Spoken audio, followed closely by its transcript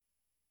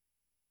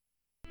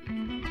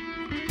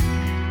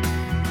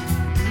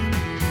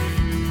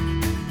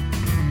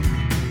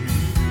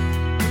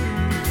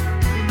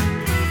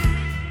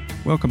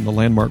Welcome to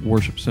Landmark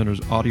Worship Center's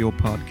audio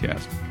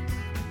podcast.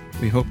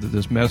 We hope that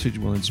this message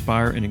will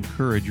inspire and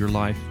encourage your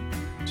life.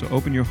 So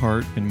open your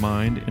heart and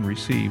mind and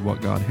receive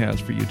what God has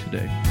for you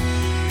today.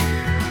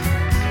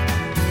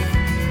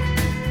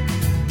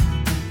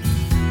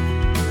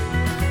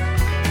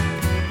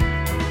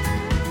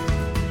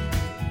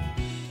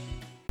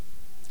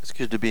 It's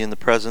good to be in the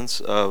presence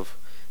of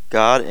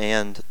God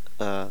and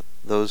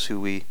those who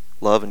we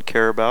love and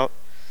care about,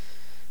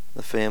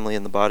 the family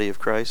and the body of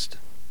Christ.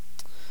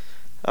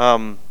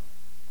 Well,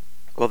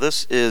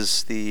 this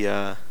is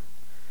the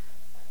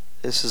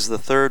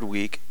third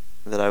week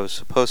that I was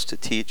supposed to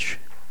teach.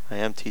 I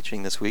am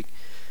teaching this week,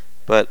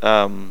 but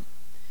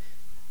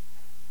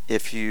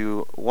if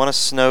you want a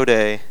snow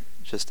day,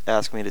 just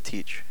ask me to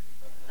teach,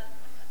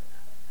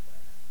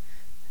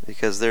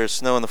 because there's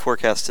snow in the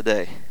forecast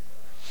today.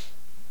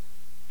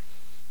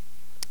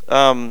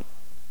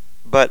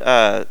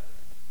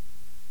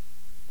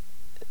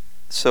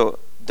 So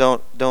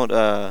don't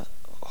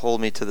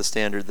hold me to the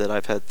standard that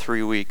I've had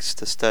 3 weeks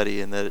to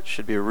study and that it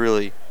should be a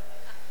really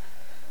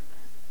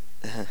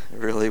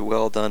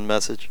well done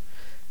message.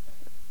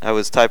 I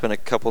was typing a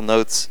couple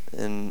notes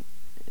in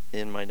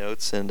my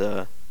notes,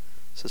 and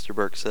Sister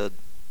Burk said,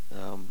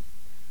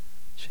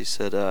 she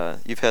said,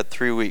 "You've had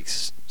 3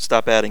 weeks.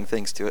 Stop adding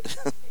things to it."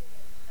 You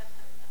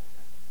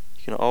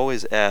can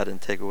always add and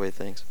take away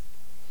things.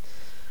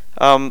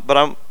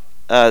 But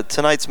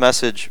tonight's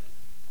message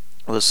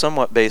was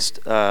somewhat based.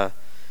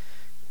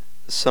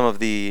 Some of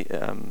the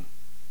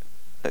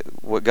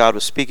what God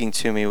was speaking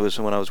to me was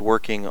when I was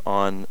working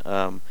on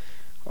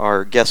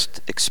our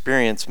guest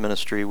experience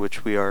ministry,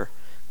 which we are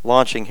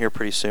launching here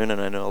pretty soon,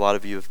 and I know a lot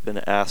of you have been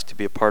asked to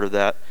be a part of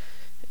that,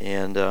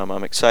 and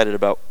I'm excited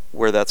about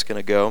where that's going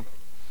to go.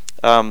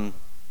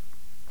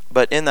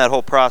 But in that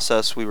whole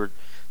process, we were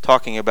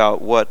talking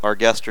about what our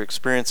guests are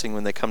experiencing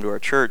when they come to our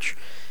church,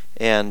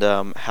 and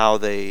how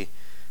they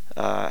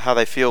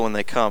feel when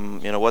they come.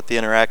 You know, what the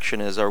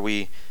interaction is. Are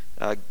we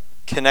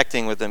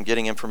connecting with them,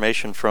 getting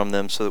information from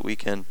them, so that we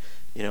can,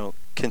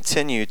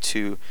 continue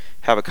to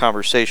have a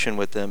conversation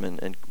with them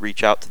and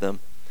reach out to them.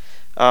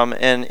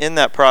 And in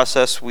that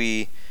process,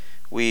 we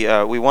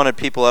wanted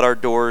people at our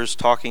doors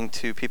talking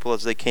to people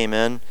as they came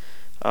in,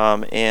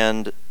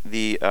 and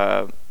the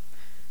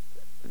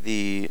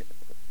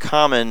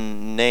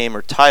common name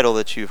or title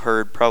that you've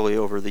heard probably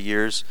over the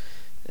years,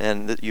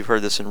 and that you've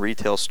heard this in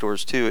retail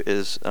stores too,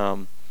 is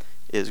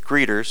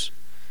greeters,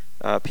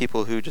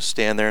 people who just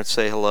stand there and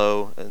say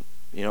hello, and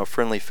a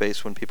friendly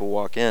face when people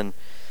walk in.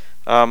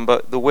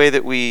 But the way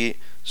that we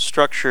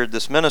structured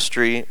this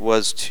ministry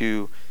was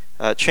to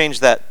change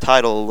that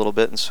title a little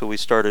bit, and so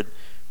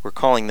we're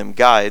calling them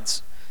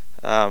guides.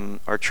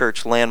 Our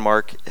church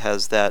Landmark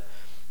has that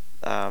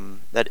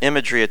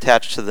imagery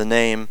attached to the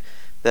name,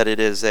 that it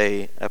is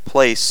a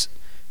place,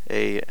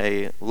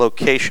 a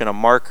location, a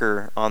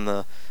marker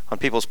on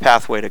people's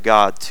pathway to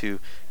God, to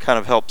kind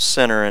of help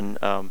center and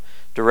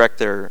direct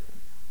their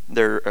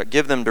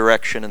give them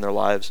direction in their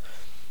lives.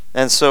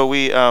 And so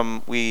we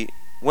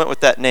went with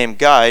that name,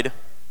 guide,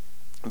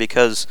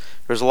 because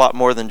there's a lot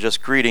more than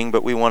just greeting,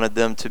 but we wanted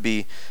them to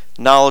be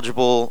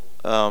knowledgeable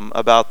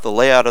about the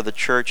layout of the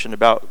church and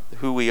about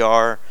who we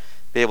are,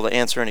 be able to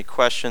answer any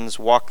questions,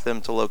 walk them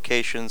to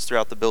locations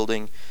throughout the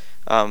building.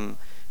 And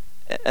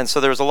so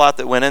there was a lot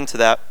that went into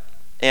that.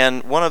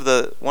 And one of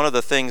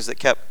the things that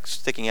kept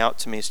standing out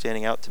to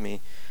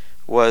me,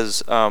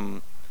 was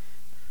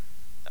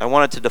I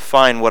wanted to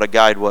define what a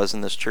guide was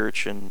in this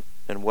church and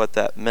what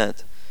that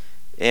meant.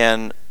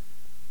 And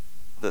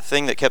the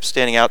thing that kept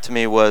standing out to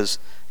me was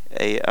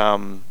a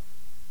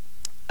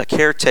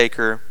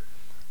caretaker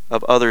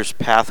of others'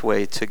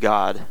 pathway to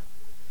God.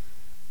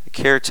 A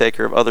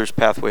caretaker of others'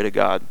 pathway to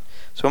God.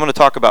 So I'm going to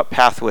talk about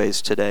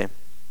pathways tonight.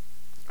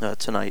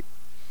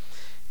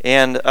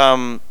 And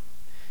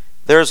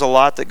there's a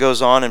lot that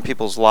goes on in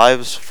people's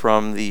lives,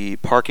 from the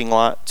parking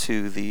lot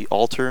to the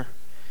altar.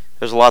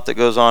 There's a lot that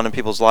goes on in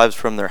people's lives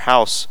from their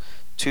house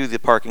to the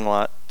parking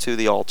lot to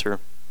the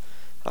altar.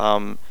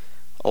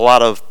 A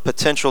lot of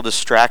potential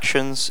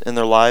distractions in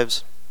their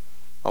lives.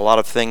 A lot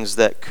of things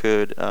that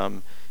could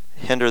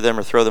hinder them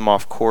or throw them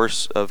off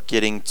course of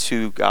getting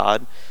to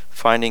God,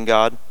 finding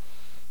God.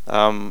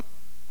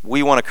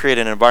 We want to create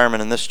an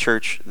environment in this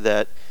church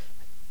that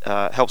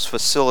helps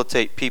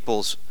facilitate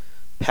people's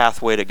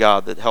pathway to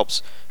God, that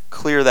helps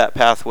clear that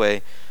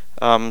pathway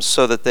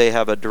so that they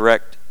have a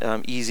direct,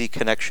 easy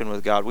connection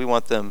with God. We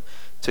want them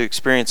to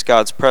experience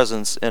God's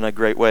presence in a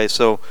great way.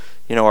 So,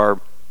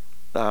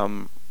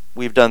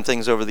 we've done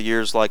things over the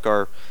years, like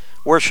our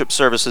worship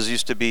services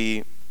used to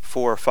be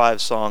 4 or 5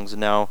 songs,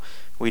 and now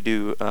we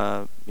do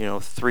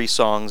 3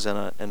 songs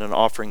and an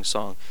offering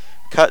song.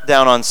 Cut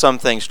down on some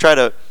things. Try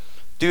to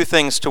do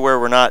things to where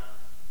we're not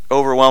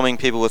overwhelming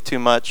people with too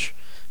much,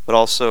 but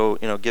also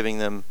giving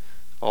them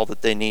all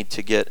that they need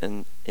to get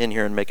in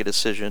here and make a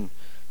decision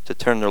to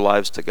turn their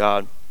lives to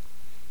God.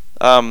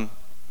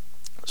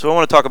 So I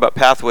want to talk about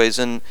pathways,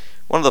 and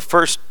one of the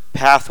first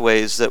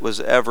pathways that was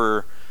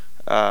ever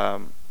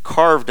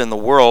carved in the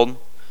world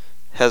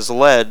has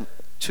led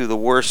to the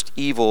worst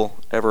evil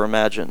ever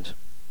imagined.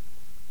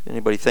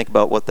 Anybody think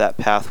about what that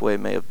pathway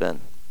may have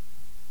been?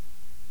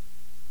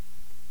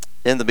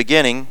 In the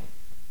beginning,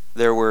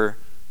 there were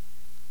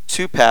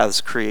two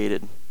paths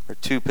created, or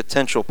two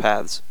potential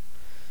paths.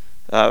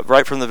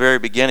 Right from the very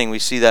beginning, we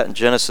see that in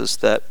Genesis,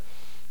 that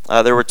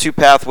there were two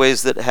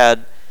pathways that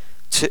had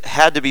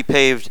to be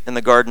paved in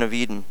the Garden of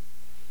Eden.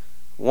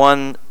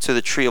 One to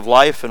the tree of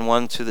life and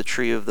one to the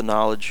tree of the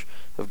knowledge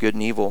of good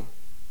and evil.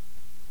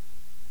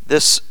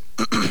 This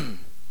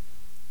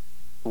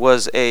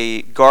was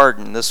a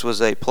garden. This was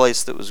a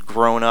place that was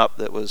grown up,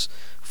 that was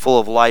full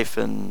of life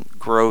and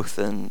growth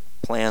and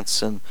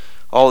plants and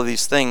all of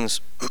these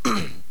things.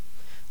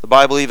 The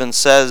Bible even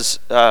says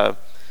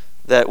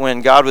that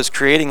when God was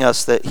creating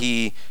us, that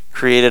He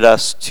created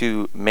us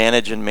to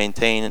manage and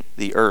maintain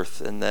the earth,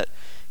 and that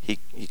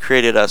He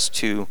created us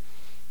to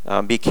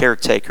be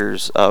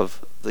caretakers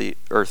of the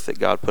earth that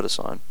God put us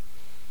on.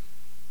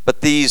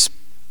 But these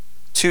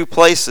two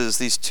places,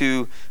 these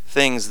two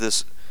things,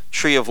 this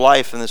tree of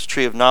life and this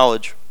tree of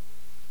knowledge,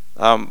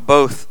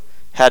 both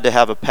had to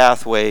have a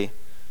pathway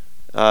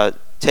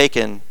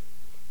taken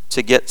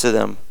to get to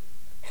them.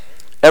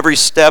 Every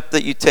step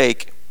that you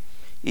take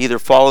either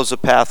follows a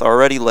path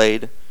already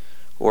laid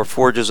or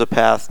forges a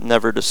path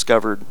never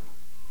discovered.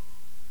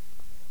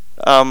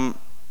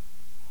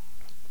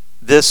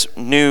 This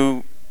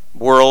new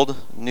world,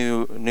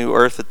 new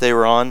earth that they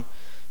were on,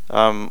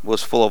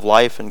 was full of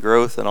life and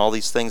growth and all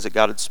these things that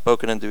God had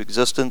spoken into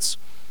existence.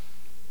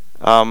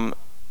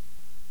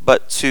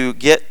 But to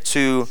get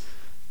to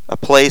a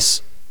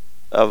place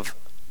of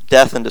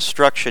death and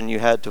destruction, you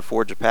had to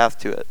forge a path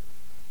to it.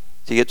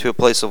 To get to a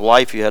place of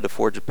life, you had to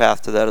forge a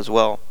path to that as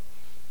well.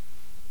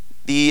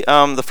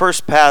 The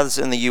first paths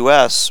in the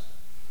U.S.,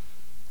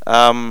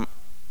 some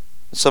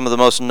of the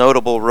most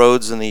notable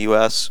roads in the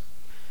U.S.,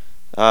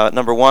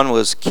 number one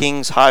was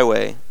Kings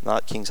Highway,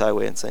 not Kings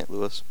Highway in St.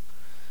 Louis,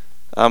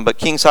 but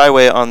Kings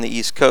Highway on the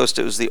East Coast.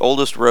 It was the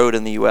oldest road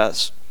in the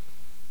U.S.,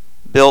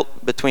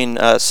 built between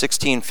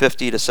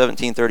 1650 to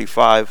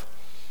 1735.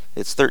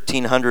 It's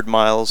 1,300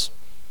 miles,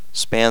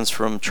 spans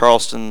from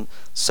Charleston,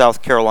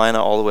 South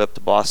Carolina, all the way up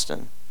to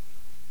Boston.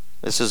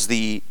 This is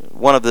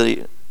one of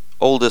the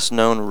oldest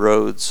known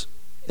roads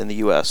in the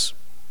U.S.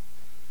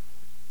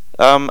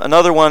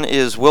 Another one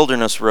is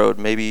Wilderness Road.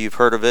 Maybe you've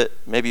heard of it.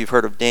 Maybe you've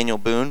heard of Daniel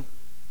Boone.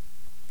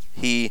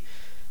 He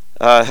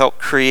helped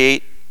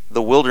create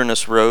the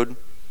Wilderness Road,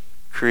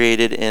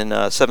 created in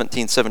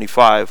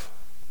 1775.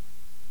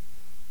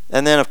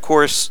 And then, of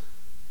course,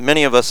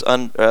 many of us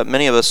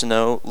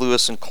know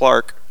Lewis and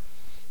Clark,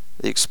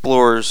 the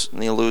explorers in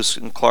the Lewis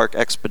and Clark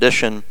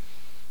expedition,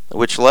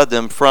 which led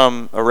them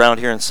from around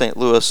here in St.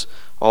 Louis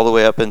all the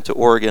way up into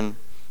Oregon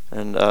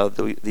and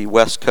the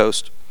West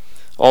Coast.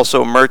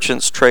 Also,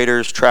 merchants,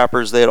 traders,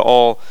 trappers, they had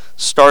all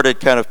started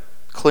kind of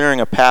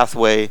clearing a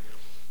pathway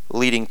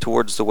leading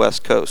towards the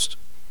West Coast.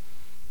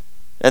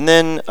 And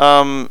then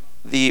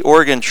the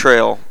Oregon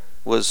Trail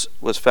was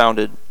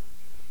founded.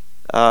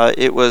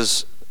 It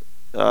was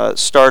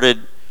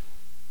started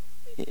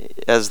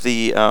as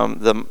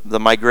the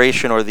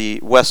migration, or the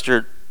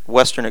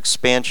western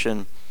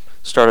expansion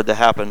started to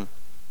happen.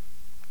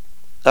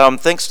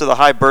 Thanks to the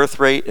high birth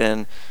rate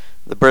and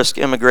the brisk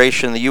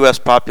immigration, the U.S.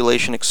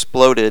 population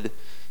exploded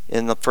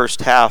in the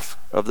first half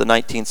of the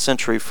 19th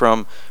century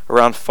from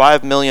around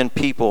 5 million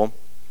people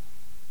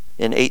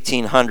in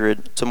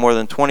 1800 to more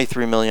than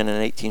 23 million in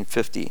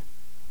 1850.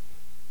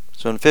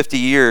 So in 50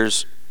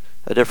 years,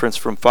 a difference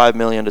from 5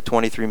 million to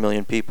 23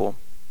 million people.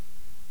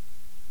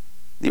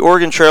 The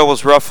Oregon Trail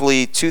was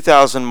roughly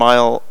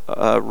 2,000-mile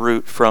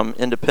route from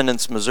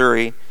Independence,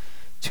 Missouri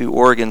to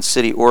Oregon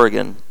City,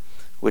 Oregon,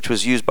 which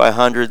was used by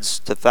hundreds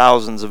to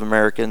thousands of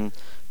American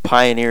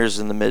pioneers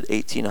in the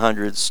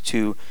mid-1800s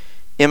to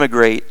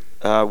immigrate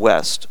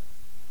west.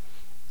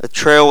 The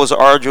trail was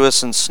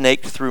arduous and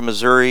snaked through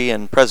Missouri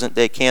and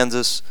present-day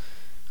Kansas,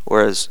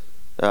 or as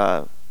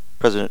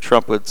President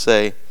Trump would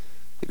say,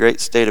 the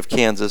great state of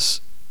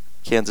Kansas,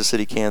 Kansas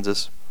City,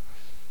 Kansas.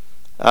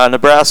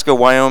 Nebraska,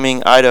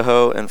 Wyoming,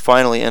 Idaho, and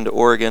finally into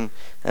Oregon,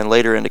 and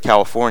later into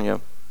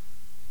California.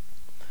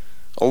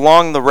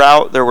 Along the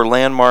route, there were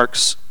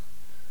landmarks.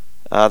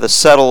 The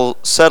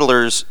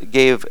settlers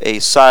gave a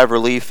sigh of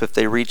relief if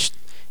they reached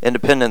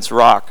Independence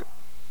Rock,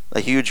 a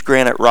huge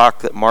granite rock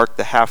that marked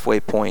the halfway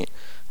point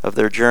of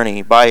their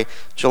journey. By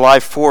July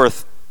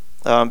 4th,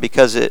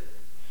 because it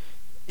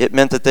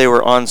meant that they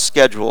were on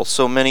schedule,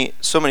 so many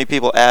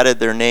people added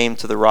their name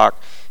to the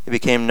rock, it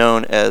became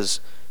known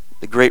as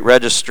the Great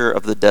Register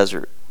of the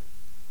Desert,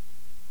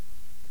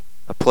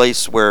 a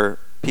place where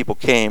people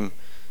came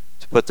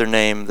to put their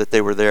name that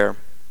they were there.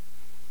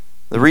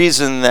 The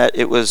reason that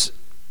it was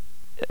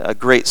a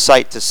great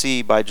sight to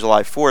see by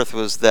July 4th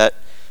was that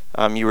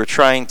you were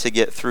trying to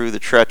get through the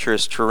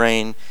treacherous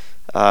terrain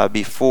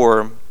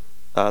before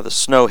the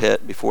snow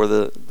hit, before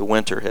the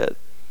winter hit.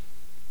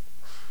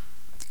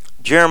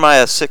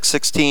 Jeremiah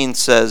 6:16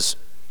 says,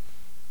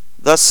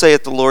 Thus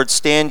saith the Lord,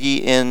 stand ye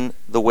in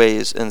the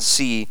ways, and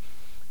see,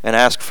 and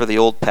ask for the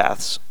old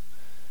paths.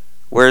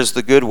 Where is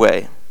the good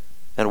way?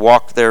 And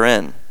walk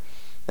therein.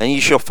 And ye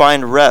shall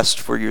find rest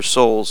for your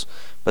souls.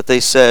 But they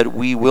said,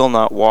 we will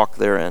not walk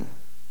therein.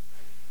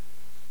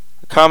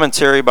 A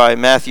commentary by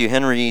Matthew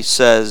Henry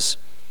says,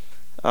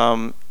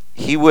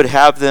 he would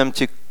have them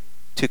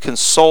to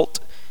consult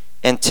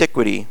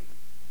antiquity,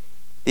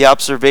 the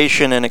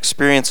observation and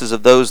experiences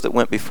of those that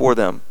went before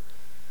them.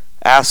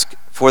 Ask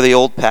for the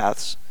old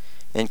paths.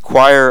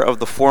 Inquire of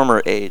the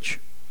former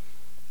age.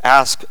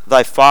 Ask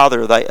thy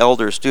father, thy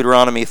elders.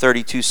 Deuteronomy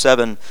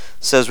 32:7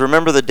 says,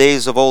 remember the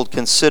days of old,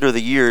 consider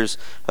the years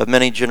of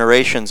many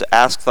generations.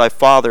 Ask thy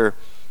father,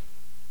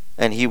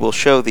 and he will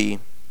show thee,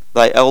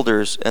 thy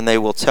elders, and they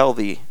will tell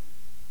thee.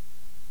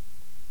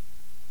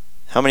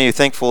 How many are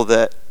thankful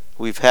that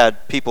we've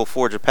had people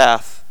forge a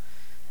path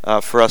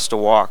for us to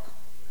walk?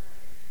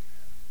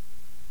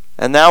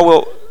 And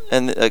now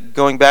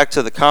going back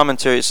to the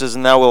commentary, it says,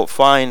 and thou wilt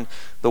find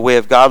the way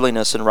of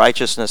godliness and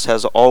righteousness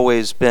has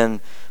always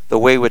been the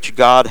way which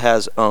God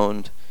has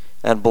owned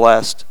and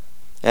blessed,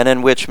 and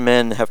in which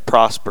men have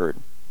prospered.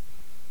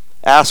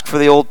 Ask for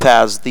the old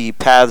paths, the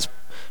paths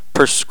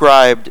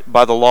prescribed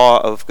by the law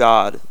of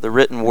God, the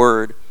written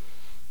word,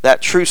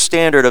 that true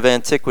standard of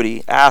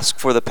antiquity. Ask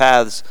for the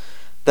paths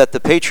that the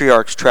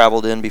patriarchs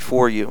traveled in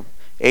before you,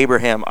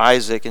 Abraham,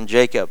 Isaac, and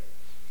Jacob.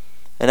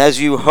 And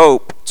as you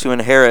hope to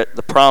inherit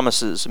the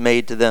promises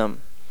made to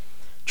them,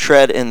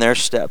 tread in their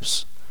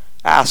steps.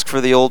 Ask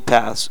for the old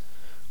paths.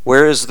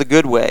 Where is the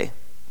good way?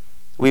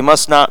 We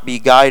must not be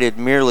guided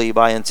merely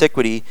by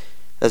antiquity,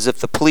 as if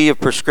the plea of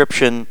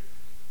prescription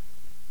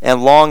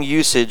and long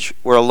usage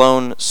were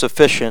alone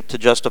sufficient to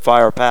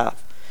justify our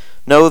path.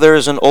 No, there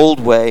is an old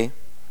way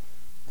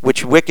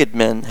which wicked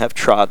men have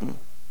trodden.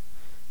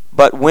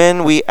 But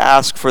when we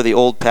ask for the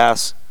old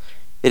paths,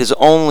 it is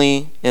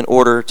only in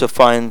order to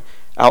find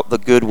out the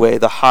good way,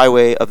 the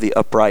highway of the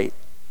upright.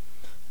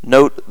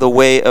 Note, the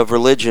way of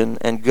religion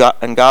and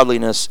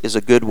godliness is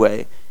a good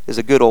way, is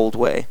a good old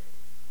way.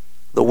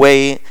 The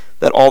way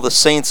that all the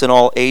saints in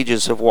all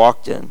ages have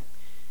walked in.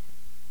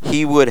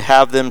 He would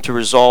have them to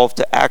resolve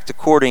to act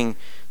according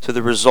to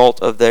the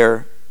result of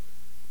their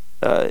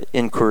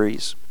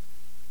inquiries.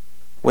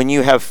 When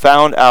you have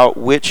found out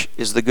which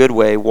is the good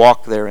way,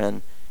 walk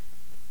therein.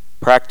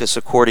 Practice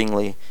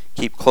accordingly.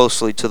 Keep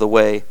closely to the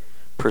way.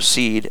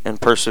 Proceed and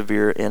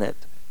persevere in it.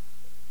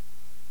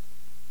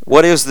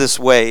 What is this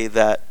way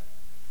that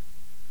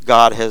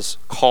God has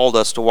called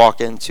us to walk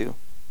into?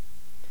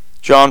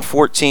 John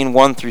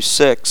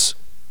 14:1-6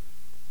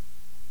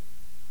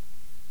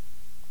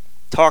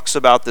 talks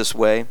about this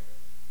way.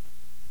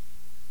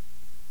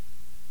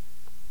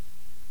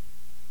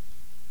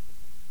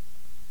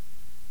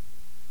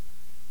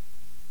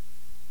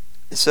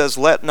 It says,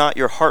 let not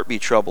your heart be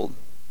troubled.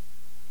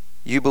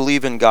 You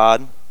believe in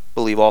God,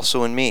 believe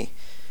also in me.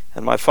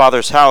 In my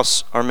Father's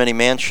house are many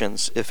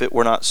mansions. If it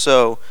were not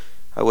so,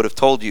 I would have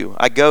told you.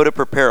 I go to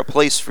prepare a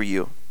place for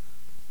you.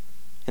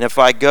 And if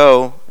I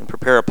go and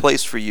prepare a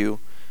place for you,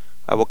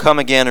 I will come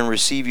again and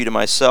receive you to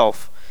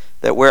myself,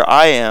 that where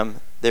I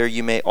am, there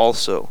ye may be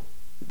also.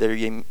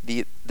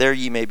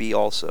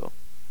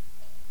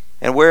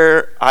 And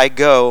where I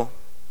go,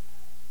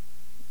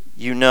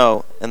 you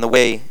know, and the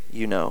way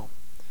you know.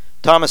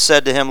 Thomas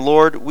said to him,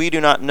 Lord, we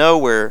do not know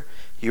where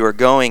you are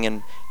going,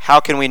 and how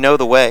can we know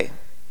the way?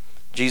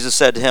 Jesus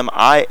said to him,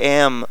 I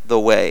am the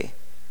way,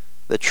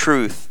 the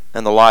truth,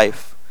 and the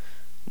life.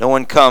 No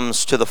one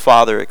comes to the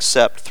Father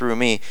except through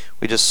me.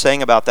 We just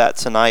sang about that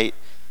tonight,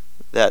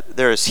 that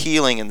there is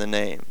healing in the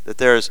name, that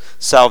there is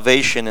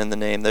salvation in the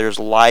name, there is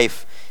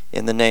life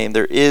in the name.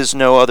 There is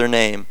no other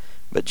name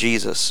but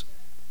Jesus.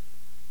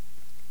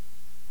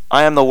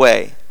 I am the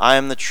way, I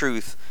am the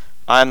truth,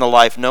 I am the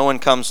life. No one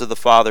comes to the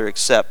Father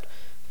except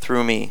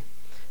through me.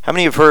 How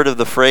many have heard of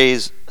the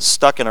phrase,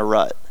 stuck in a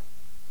rut?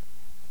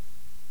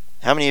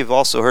 How many have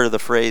also heard of the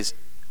phrase,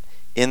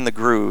 in the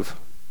groove?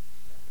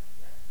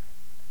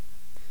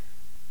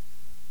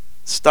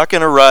 Stuck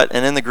in a rut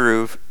and in the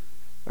groove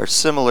are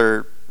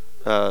similar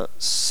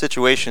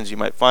situations you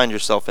might find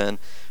yourself in,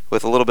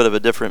 with a little bit of a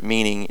different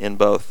meaning in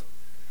both.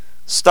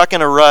 Stuck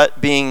in a rut,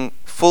 being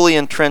fully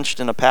entrenched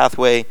in a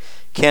pathway,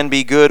 can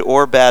be good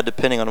or bad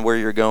depending on where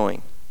you're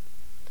going.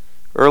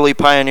 Early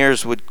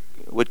pioneers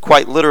would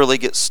quite literally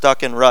get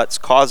stuck in ruts,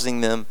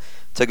 causing them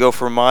to go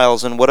for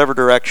miles in whatever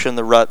direction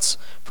the ruts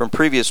from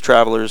previous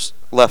travelers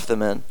left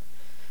them in.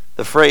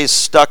 The phrase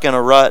stuck in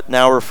a rut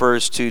now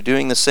refers to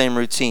doing the same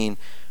routine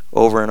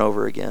over and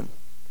over again.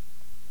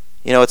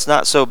 You know, it's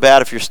not so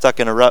bad if you're stuck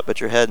in a rut, but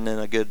you're heading in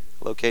a good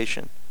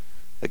location,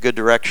 a good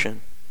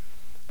direction.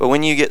 But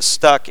when you get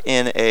stuck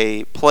in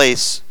a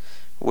place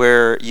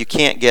where you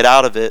can't get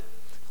out of it,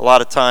 a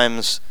lot of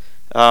times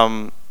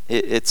we're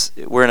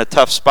in a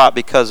tough spot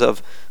because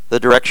of the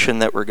direction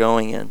that we're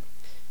going in.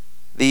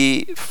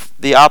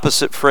 The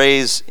opposite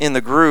phrase, in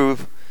the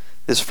groove,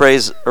 this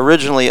phrase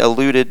originally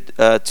alluded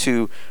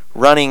to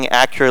running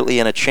accurately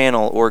in a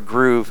channel or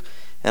groove,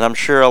 and I'm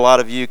sure a lot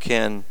of you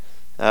can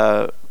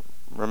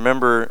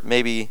remember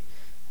maybe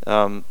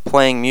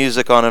playing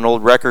music on an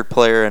old record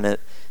player and it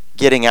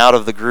getting out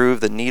of the groove,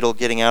 the needle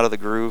getting out of the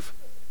groove.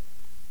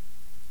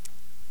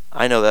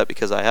 I know that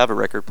because I have a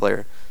record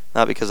player,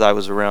 not because I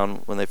was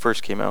around when they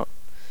first came out.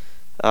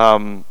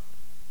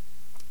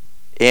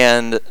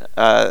 And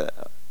a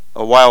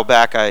while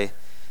back I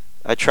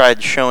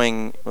tried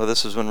showing, well,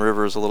 this was when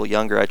River was a little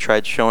younger, I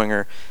tried showing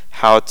her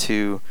how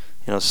to,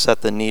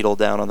 set the needle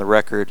down on the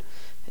record.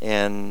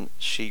 And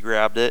she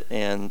grabbed it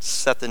and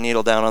set the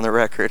needle down on the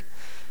record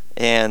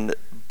and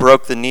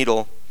broke the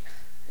needle.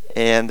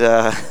 And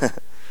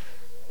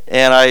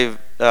and I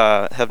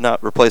have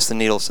not replaced the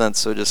needle since,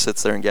 so it just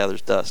sits there and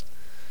gathers dust.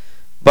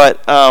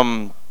 But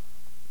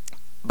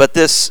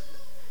this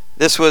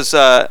was,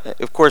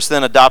 of course,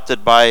 then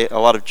adopted by a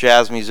lot of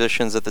jazz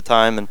musicians at the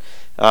time, and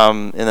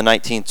in the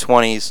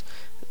 1920s,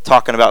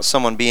 talking about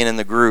someone being in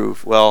the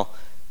groove. Well,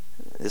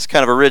 this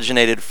kind of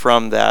originated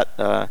from that.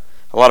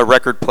 A lot of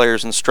record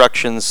players'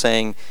 instructions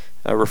saying,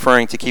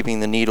 referring to keeping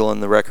the needle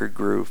in the record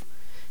groove.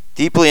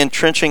 Deeply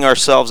entrenching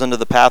ourselves into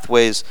the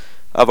pathways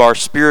of our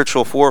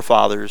spiritual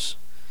forefathers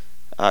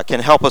can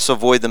help us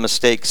avoid the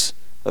mistakes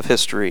of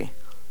history.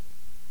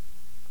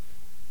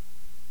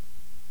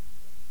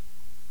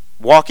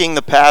 Walking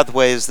the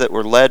pathways that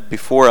were led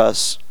before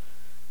us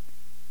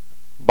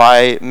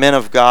by men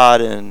of God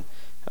and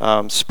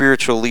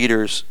spiritual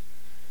leaders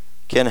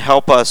can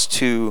help us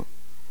to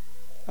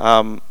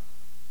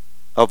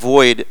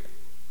avoid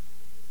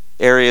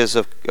areas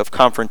of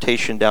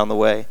confrontation down the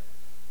way.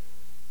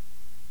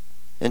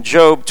 In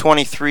Job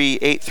 23,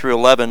 8 through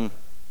 11,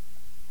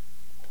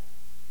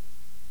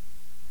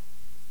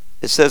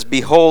 it says,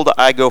 "Behold,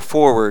 I go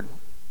forward,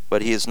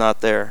 but he is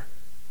not there,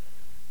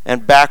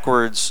 and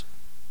backwards,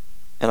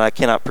 and I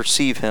cannot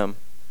perceive him.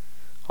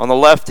 On the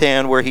left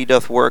hand where he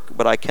doth work,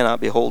 but I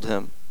cannot behold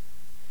him.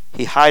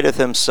 He hideth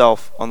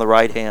himself on the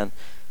right hand,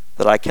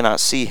 that I cannot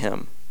see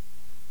him.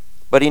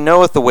 But he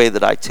knoweth the way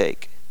that I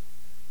take.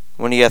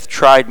 When he hath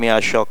tried me, I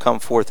shall come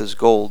forth as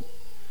gold.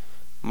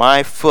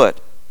 My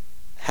foot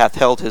hath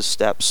held his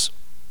steps.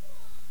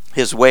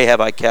 His way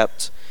have I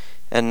kept,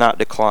 and not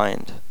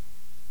declined."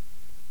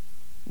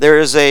 There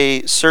is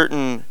a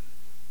certain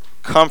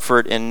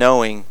comfort in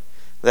knowing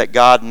that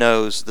God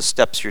knows the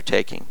steps you're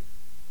taking.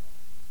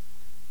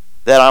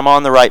 That I'm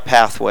on the right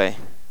pathway.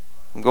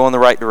 I'm going the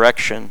right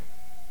direction.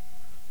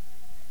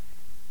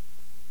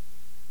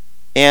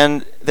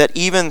 And that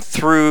even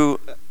through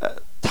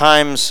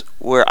times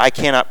where I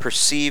cannot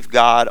perceive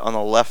God on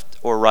the left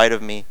or right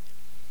of me,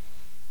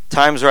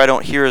 times where I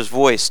don't hear his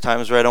voice,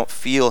 times where I don't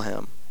feel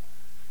him,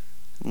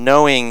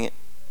 knowing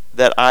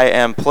that I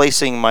am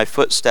placing my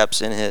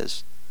footsteps in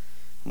his,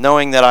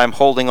 knowing that I'm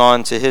holding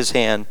on to his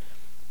hand,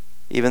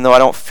 even though I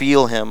don't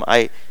feel him,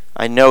 I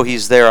know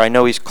he's there, I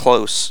know he's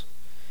close,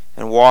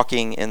 and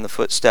walking in the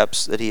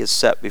footsteps that he has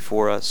set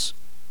before us.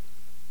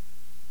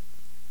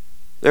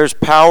 There's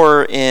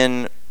power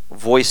in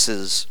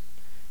voices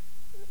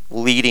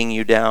leading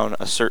you down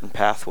a certain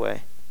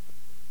pathway.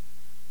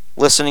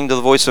 Listening to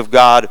the voice of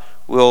God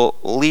will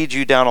lead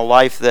you down a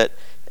life that,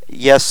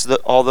 yes,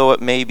 although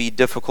it may be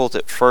difficult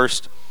at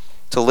first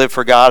to live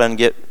for God and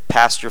get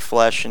past your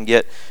flesh and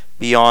get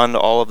beyond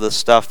all of the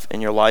stuff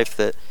in your life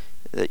that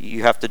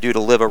you have to do to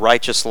live a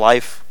righteous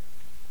life,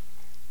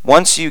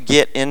 once you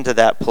get into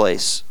that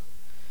place,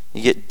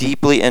 you get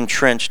deeply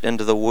entrenched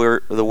into the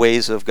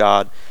ways of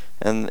God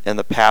and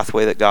the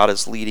pathway that God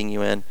is leading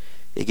you in,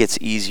 it gets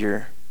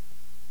easier.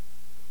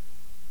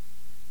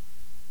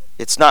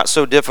 It's not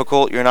so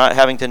difficult. You're not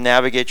having to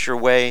navigate your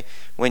way.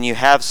 When you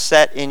have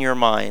set in your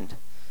mind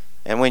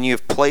and when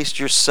you've placed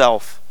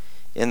yourself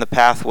in the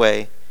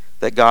pathway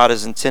that God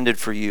has intended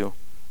for you,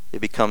 it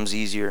becomes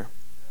easier.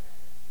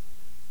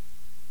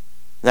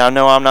 Now,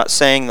 no, I'm not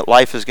saying that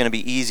life is going to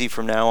be easy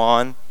from now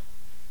on.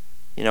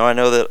 I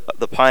know that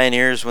the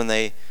pioneers, when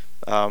they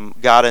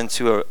got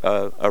into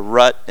a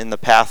rut in the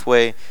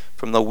pathway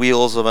from the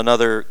wheels of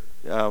another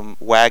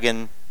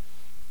wagon,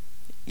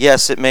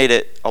 yes, it made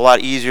it a lot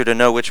easier to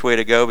know which way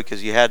to go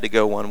because you had to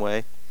go one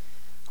way.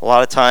 A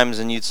lot of times,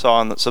 and you saw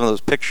in some of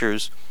those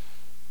pictures,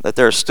 that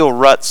there are still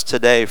ruts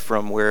today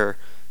from where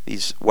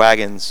these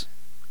wagons,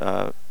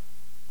 where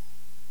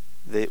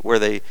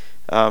they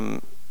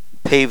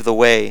pave the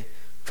way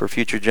for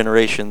future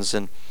generations.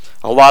 And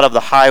a lot of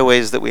the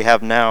highways that we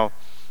have now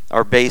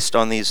are based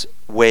on these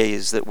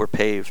ways that were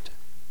paved.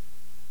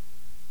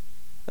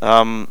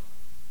 And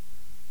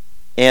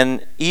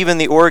even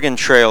the Oregon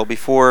Trail,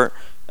 before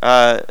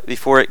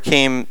it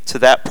came to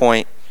that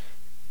point,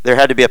 there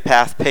had to be a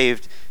path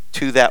paved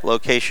to that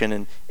location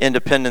in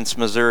Independence,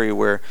 Missouri,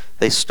 where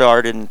they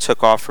started and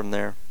took off from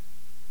there.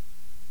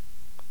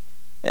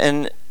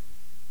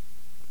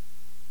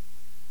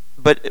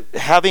 But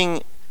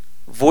having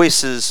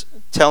voices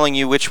telling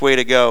you which way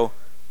to go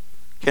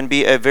can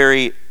be a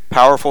very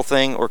powerful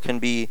thing or can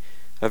be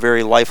a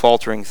very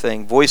life-altering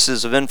thing.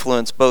 Voices of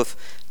influence, both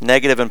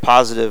negative and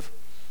positive,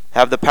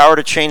 have the power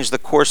to change the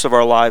course of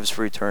our lives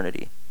for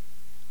eternity.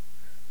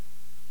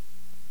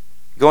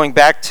 Going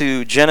back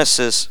to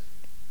Genesis,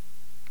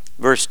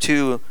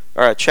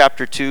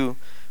 chapter 2,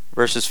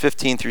 verses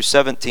 15 through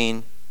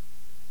 17,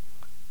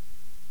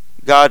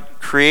 God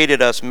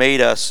created us,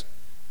 made us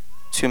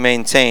to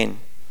maintain.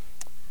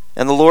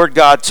 And the Lord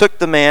God took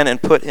the man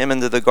and put him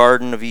into the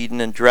Garden of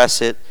Eden and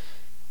dressed it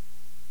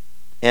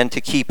and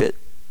to keep it.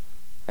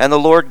 And the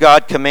Lord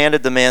God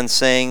commanded the man,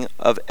 saying,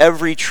 Of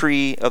every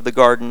tree of the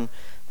garden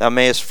thou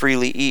mayest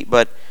freely eat,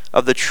 but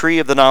of the tree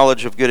of the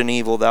knowledge of good and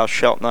evil thou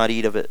shalt not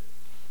eat of it.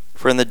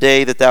 For in the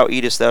day that thou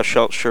eatest thou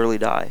shalt surely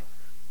die.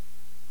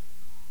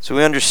 So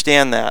we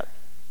understand that.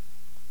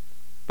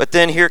 But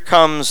then here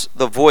comes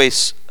the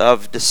voice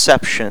of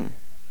deception.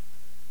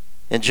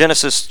 In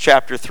Genesis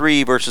chapter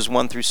 3, verses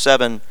 1 through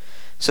 7, it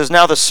says,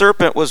 Now the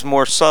serpent was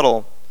more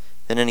subtle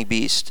than any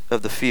beast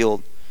of the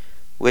field,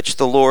 which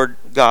the Lord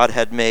God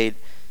had made.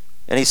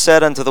 And he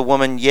said unto the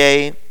woman,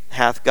 Yea,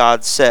 hath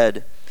God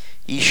said,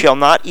 Ye shall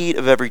not eat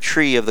of every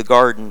tree of the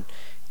garden.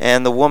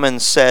 And the woman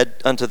said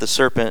unto the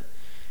serpent,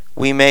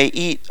 We may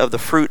eat of the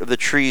fruit of the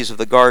trees of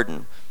the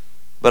garden,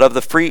 but of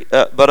the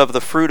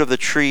fruit of the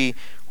tree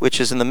which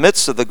is in the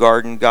midst of the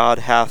garden, God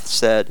hath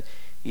said,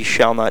 Ye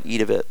shall not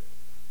eat of it,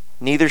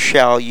 neither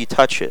shall ye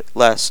touch it,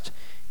 lest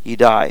ye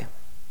die.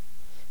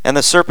 And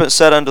the serpent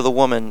said unto the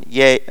woman,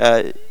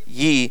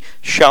 Ye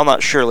shall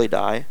not surely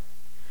die,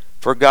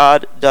 for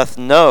God doth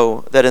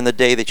know that in the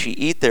day that ye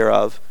eat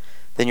thereof,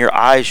 then your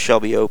eyes shall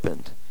be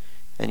opened,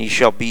 and ye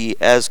shall be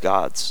as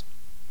gods,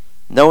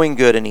 knowing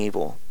good and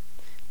evil.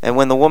 And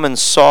when the woman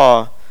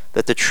saw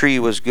that the tree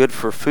was good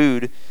for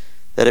food,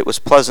 that it was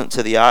pleasant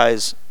to the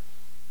eyes,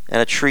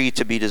 and a tree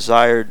to be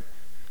desired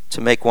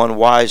to make one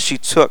wise, she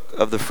took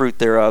of the fruit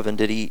thereof and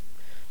did eat,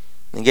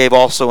 and gave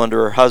also unto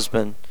her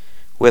husband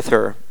with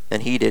her,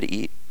 and he did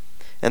eat.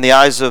 And the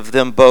eyes of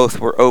them both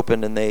were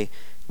opened, and they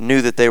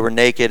knew that they were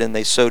naked, and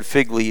they sewed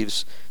fig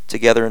leaves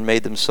together and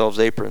made themselves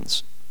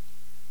aprons.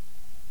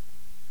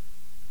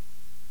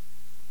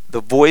 The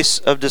voice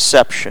of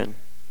deception,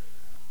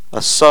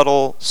 a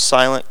subtle,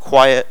 silent,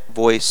 quiet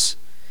voice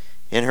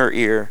in her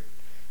ear,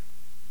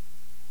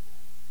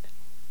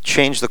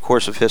 changed the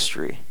course of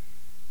history.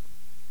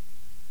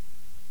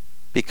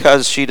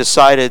 Because she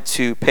decided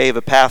to pave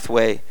a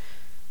pathway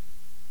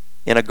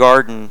in a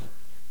garden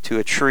to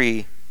a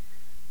tree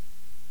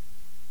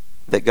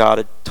that God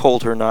had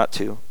told her not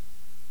to.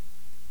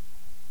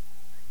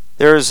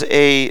 There's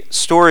a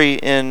story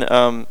in,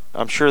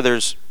 I'm sure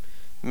there's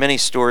many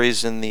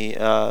stories in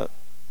the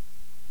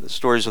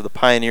stories of the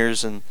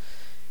pioneers and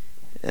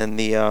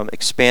the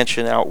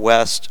expansion out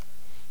west.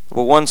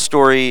 But one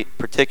story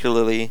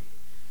particularly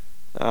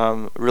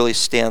really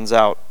stands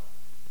out.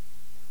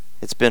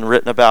 It's been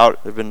written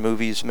about, there have been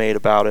movies made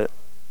about it.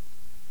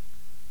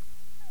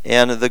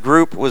 And the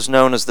group was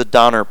known as the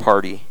Donner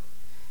Party.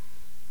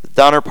 The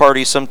Donner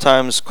Party,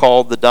 sometimes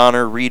called the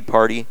Donner Reed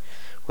Party,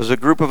 was a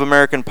group of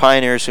American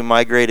pioneers who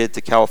migrated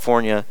to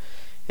California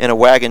in a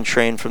wagon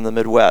train from the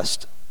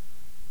Midwest.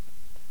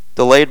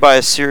 Delayed by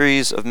a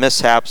series of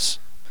mishaps,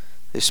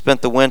 they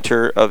spent the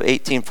winter of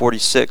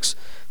 1846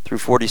 through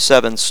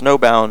 47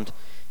 snowbound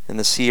in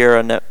the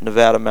Sierra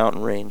Nevada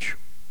mountain range.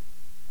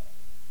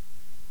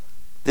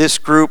 This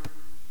group,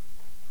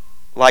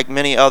 like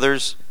many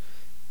others,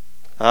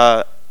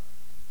 had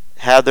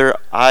their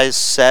eyes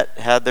set,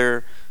 had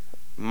their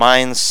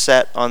minds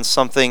set on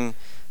something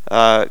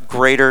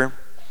greater,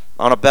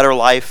 on a better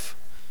life,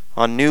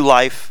 on new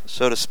life,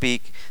 so to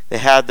speak. They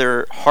had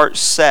their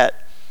hearts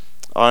set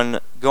on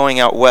going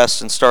out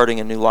west and starting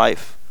a new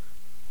life.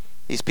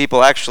 These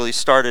people actually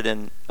started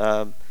in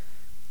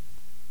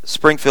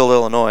Springfield,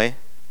 Illinois,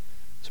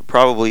 so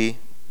probably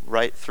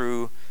right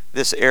through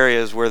this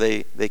area is where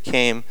they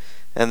came,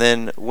 and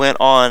then went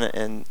on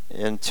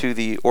and to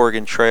the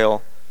Oregon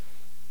Trail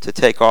to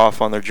take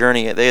off on their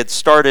journey. They had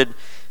started,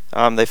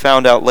 they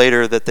found out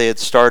later that they had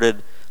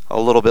started a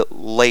little bit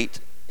late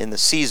in the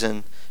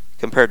season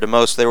compared to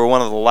most. They were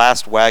one of the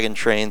last wagon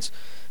trains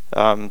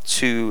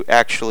to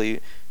actually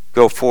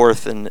go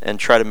forth and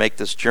try to make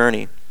this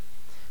journey.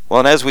 Well,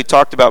 and as we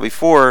talked about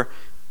before,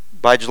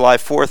 by July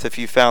 4th, if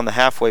you found the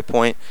halfway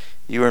point,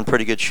 you were in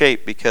pretty good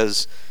shape,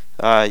 because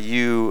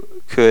you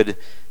could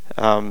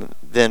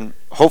then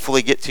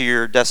hopefully get to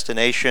your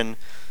destination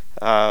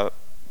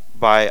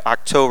by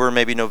October,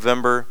 maybe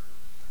November,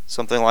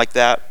 something like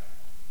that.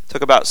 It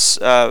took about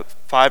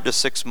 5 to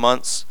 6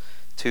 months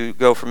to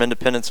go from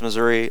Independence,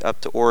 Missouri up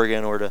to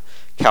Oregon or to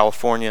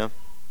California.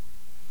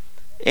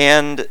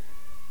 And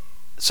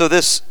so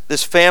this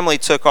family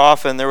took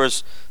off, and there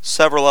was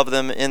several of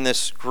them in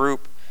this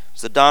group. It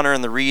was the Donner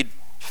and the Reed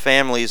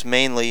families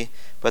mainly,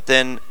 but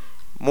then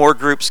more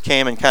groups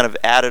came and kind of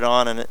added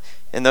on, and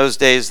in those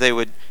days they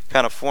would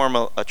kind of form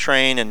a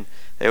train, and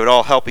they would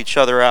all help each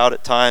other out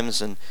at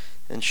times and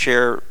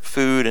share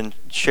food and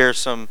share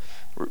some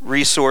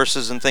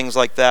resources and things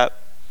like that.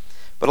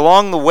 But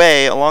along the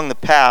way, along the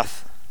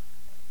path,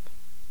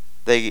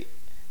 they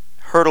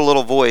heard a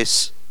little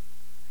voice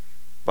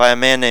by a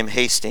man named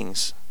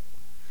Hastings.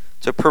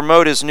 To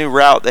promote his new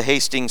route, the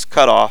Hastings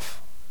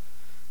Cutoff,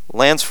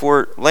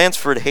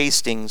 Lansford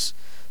Hastings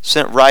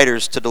sent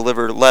riders to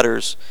deliver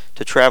letters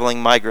to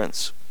traveling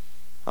migrants.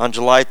 On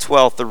July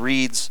 12th, the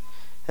Reeds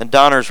and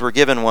donors were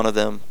given one of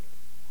them.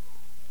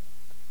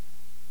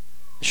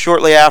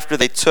 Shortly after,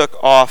 they took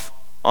off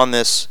on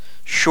this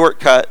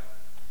shortcut.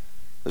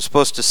 It was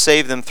supposed to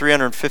save them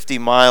 350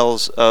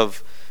 miles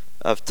of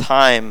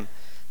time,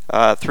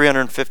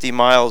 350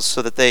 miles,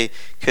 so that they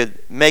could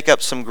make up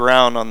some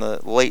ground on the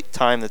late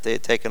time that they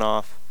had taken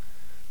off.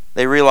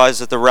 They realized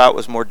that the route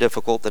was more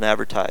difficult than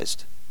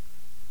advertised.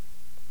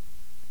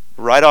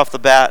 Right off the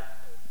bat,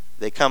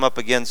 they come up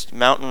against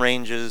mountain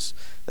ranges.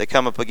 They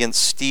come up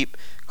against steep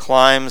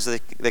climbs.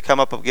 They come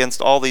up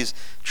against all these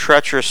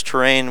treacherous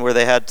terrain where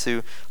they had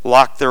to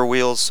lock their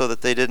wheels so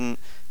that they didn't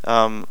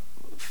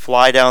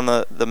fly down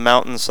the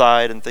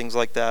mountainside and things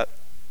like that.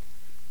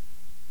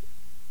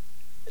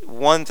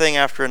 One thing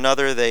after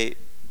another, they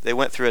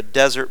went through a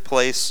desert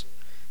place,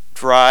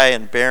 dry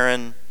and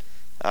barren.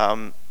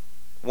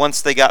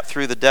 Once they got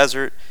through the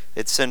desert,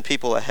 they'd send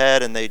people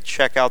ahead and they'd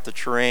check out the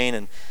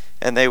terrain,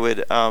 and they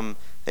would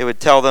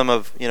tell them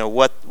of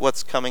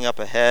what's coming up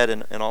ahead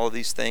and all of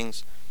these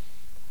things.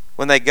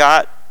 When they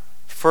got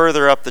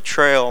further up the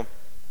trail,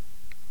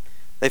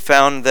 they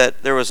found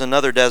that there was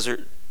another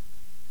desert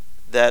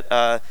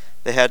that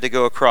they had to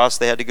go across.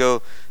 They had to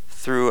go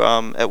through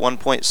at one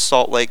point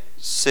Salt Lake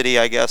City,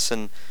 I guess,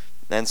 and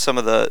some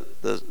of the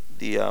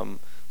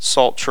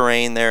salt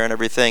terrain there and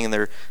everything,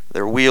 and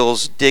their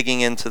wheels digging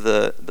into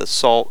the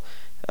salt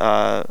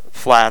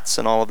flats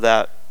and all of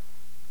that,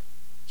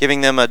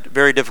 giving them a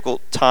very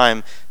difficult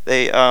time.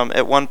 They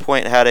at one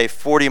point had a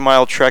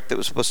 40-mile trek that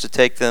was supposed to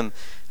take them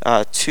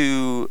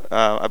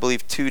I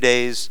believe 2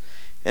 days.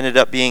 Ended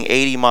up being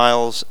 80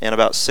 miles and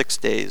about 6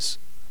 days.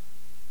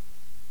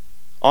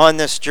 On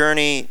this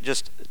journey,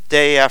 just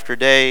day after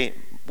day,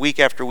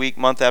 week after week,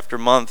 month after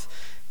month,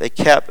 they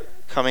kept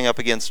coming up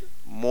against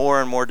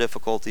more and more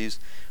difficulties,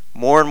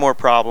 more and more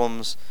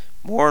problems,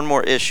 more and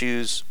more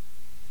issues.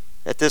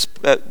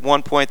 At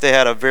one point, they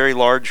had a very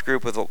large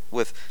group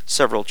with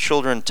several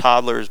children,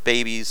 toddlers,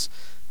 babies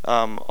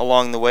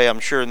along the way. I'm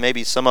sure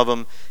maybe some of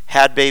them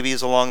had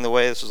babies along the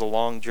way. This was a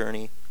long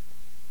journey.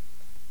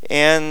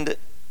 And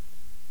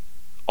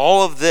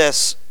all of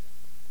this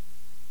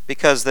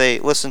because they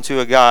listened to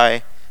a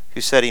guy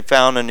who said he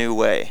found a new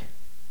way.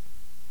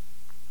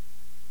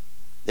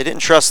 They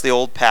didn't trust the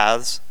old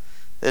paths.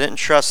 They didn't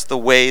trust the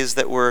ways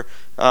that were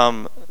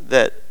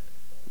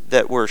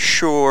that were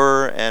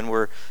sure and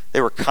they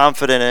were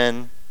confident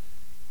in.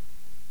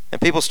 And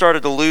people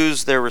started to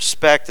lose their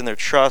respect and their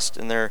trust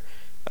and their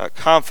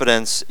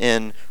confidence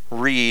in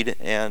Reed,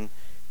 and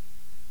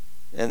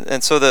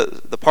so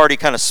the party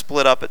kind of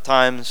split up at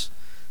times.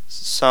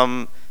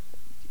 Some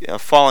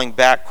falling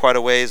back quite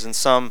a ways, and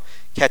some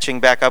catching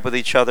back up with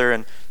each other,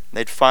 and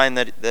they'd find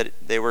that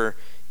they were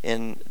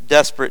in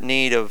desperate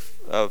need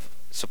of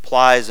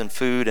supplies and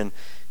food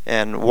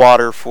and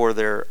water for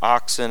their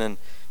oxen and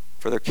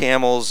for their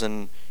camels,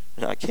 and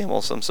not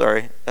camels, I'm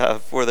sorry,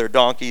 for their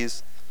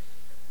donkeys.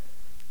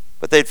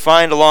 But they'd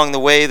find along the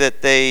way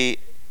that they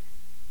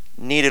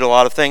needed a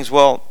lot of things.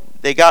 Well,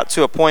 they got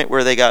to a point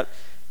where they got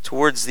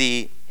towards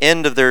the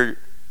end of their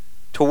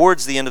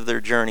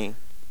journey,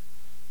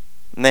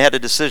 and they had a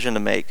decision to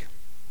make.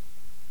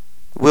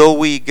 Will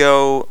we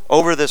go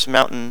over this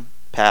mountain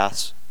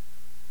pass,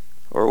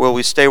 or will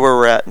we stay where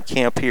we're at and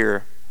camp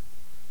here?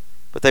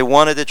 But they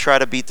wanted to try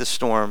to beat the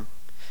storm,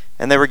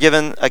 and they were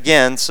given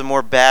again some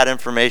more bad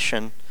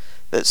information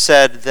that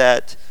said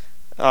that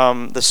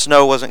the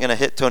snow wasn't going to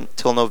hit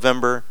till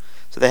November.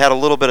 So they had a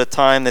little bit of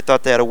time. They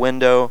thought they had a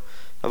window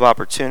of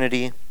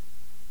opportunity.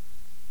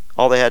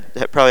 All they had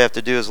probably have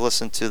to do is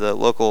listen to the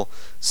local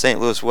St.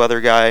 Louis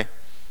weather guy,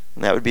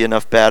 and that would be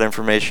enough bad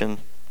information.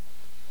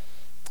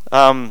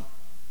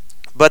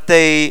 But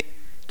they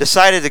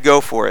decided to go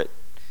for it.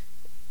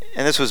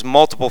 And this was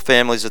multiple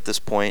families at this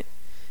point,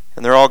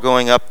 and they're all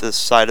going up this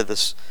side of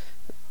this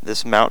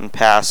mountain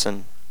pass,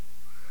 and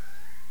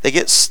they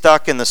get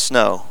stuck in the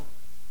snow.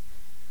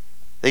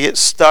 They get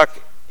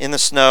stuck in the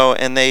snow,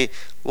 and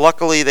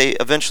luckily they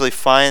eventually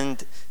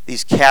find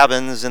these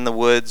cabins in the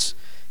woods.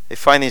 They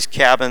find these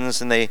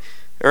cabins, and they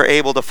are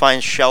able to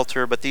find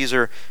shelter, but these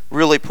are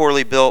really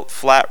poorly built,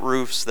 flat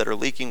roofs that are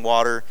leaking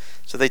water.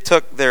 So they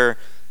took their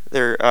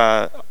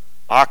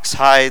ox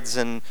hides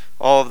and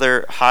all of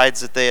their hides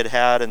that they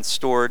had and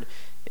stored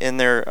in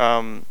their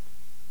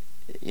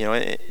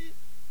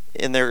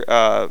in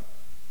their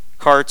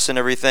carts and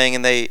everything,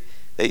 and they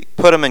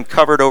put them and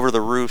covered over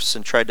the roofs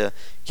and tried to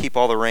keep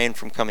all the rain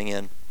from coming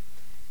in.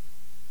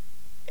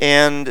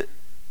 And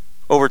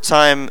over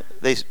time,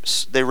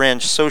 they ran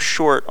so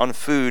short on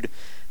food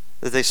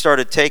that they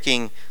started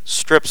taking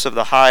strips of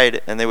the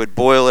hide, and they would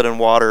boil it in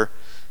water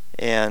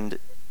and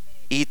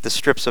eat the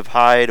strips of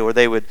hide, or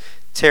they would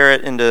tear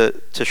it into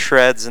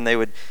shreds and they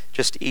would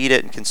just eat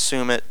it and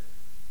consume it.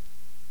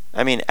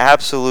 I mean,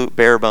 absolute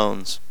bare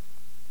bones.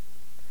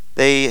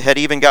 They had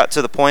even got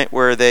to the point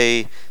where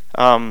they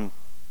would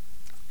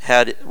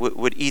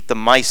eat the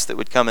mice that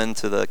would come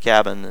into the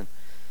cabin and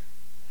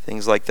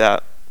things like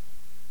that.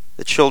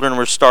 The children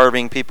were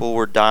starving. People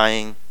were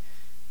dying.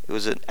 It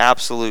was an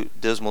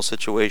absolute dismal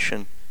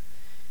situation.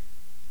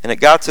 And it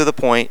got to the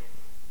point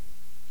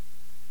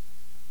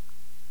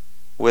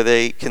where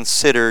they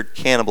considered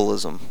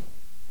cannibalism.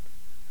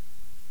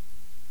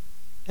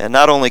 And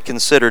not only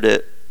considered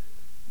it,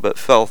 but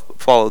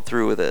followed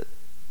through with it.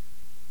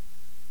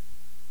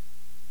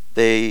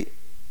 They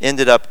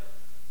ended up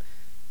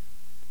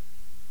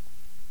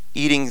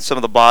eating some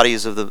of the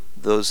bodies of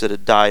those that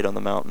had died on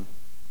the mountain,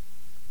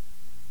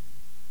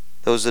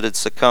 those that had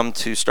succumbed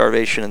to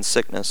starvation and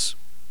sickness.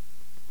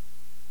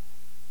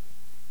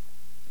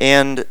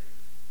 And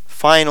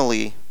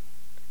finally,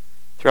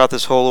 throughout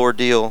this whole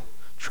ordeal,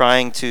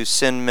 trying to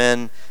send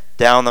men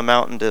down the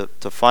mountain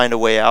to find a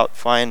way out,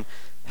 find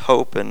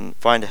hope and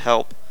find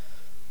help,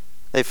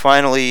 they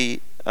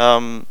finally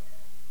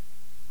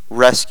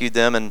rescued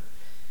them. And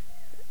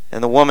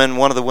the woman,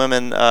 one of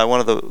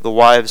the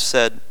wives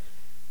said,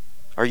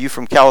 "Are you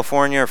from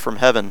California or from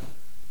heaven?"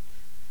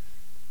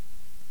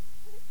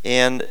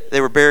 And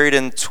they were buried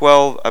in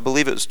 12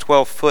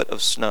 foot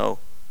of snow.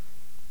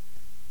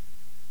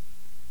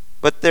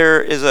 But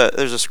there's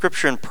a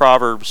scripture in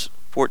Proverbs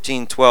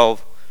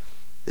 14:12.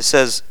 It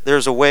says,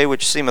 "There's a way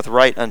which seemeth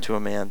right unto a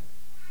man,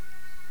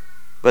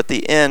 but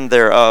the end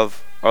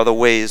thereof are the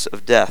ways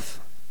of death."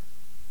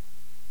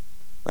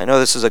 I know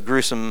this is a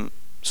gruesome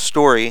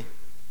story,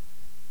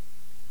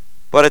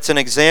 but it's an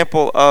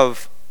example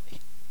of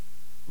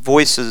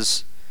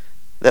voices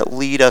that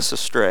lead us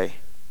astray.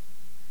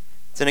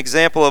 It's an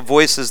example of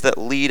voices that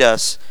lead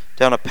us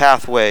down a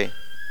pathway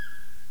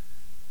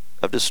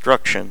of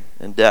destruction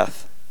and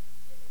death.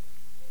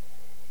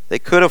 They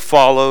could have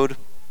followed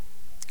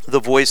the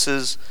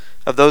voices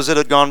of those that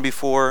had gone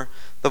before,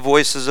 the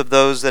voices of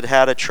those that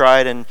had a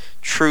tried and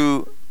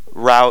true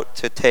route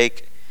to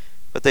take,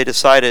 but they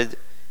decided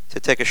to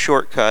take a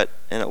shortcut,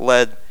 and it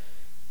led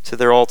to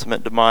their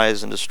ultimate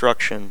demise and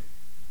destruction.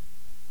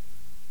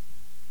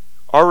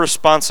 Our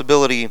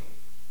responsibility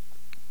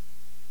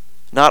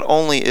not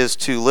only is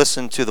to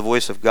listen to the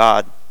voice of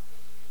God,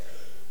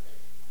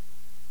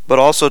 but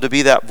also to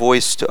be that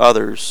voice to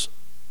others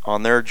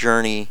on their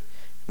journey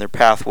and their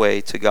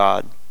pathway to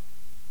God.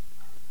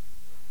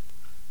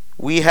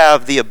 We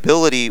have the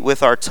ability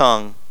with our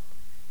tongue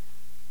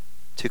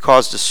to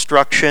cause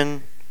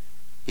destruction,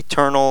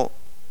 eternal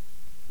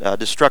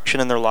destruction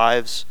in their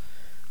lives,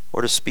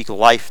 or to speak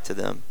life to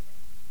them.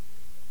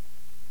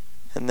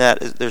 And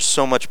there's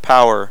so much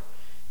power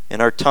in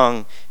our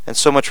tongue and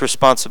so much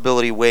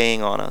responsibility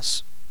weighing on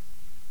us.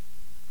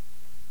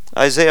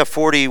 Isaiah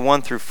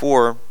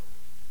 40:1-4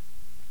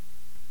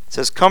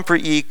 says,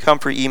 comfort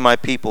ye my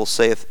people,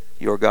 saith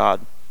your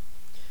God.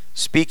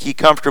 Speak ye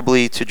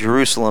comfortably to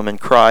Jerusalem, and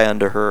cry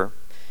unto her,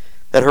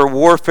 that her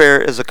warfare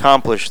is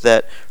accomplished,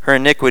 that her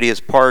iniquity is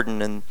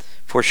pardoned, and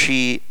for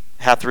she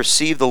hath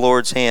received the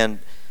Lord's hand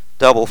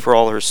double for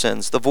all her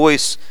sins. The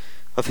voice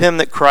of him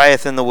that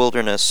crieth in the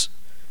wilderness,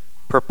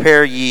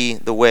 prepare ye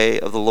the way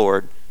of the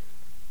Lord.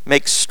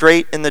 Make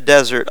straight in the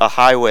desert a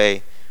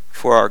highway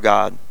for our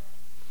God.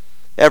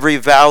 Every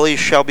valley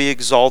shall be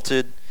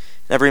exalted, and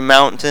every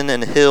mountain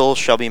and hill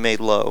shall be made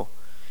low,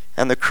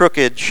 and the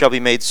crooked shall be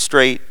made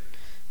straight,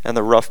 and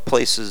the rough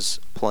places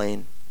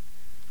plain.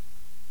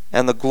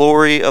 And the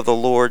glory of the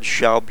Lord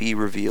shall be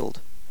revealed,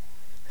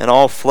 and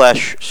all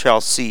flesh shall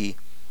see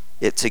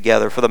it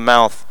together, for the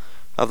mouth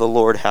of the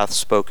Lord hath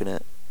spoken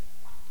it.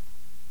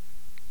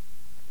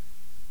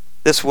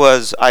 This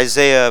was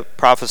Isaiah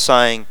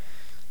prophesying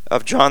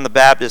of John the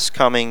Baptist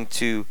coming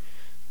to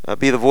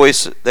be the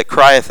voice that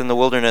crieth in the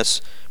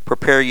wilderness,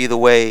 prepare ye the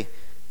way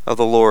of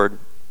the Lord,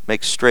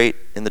 make straight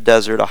in the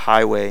desert a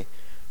highway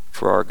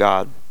for our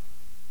God.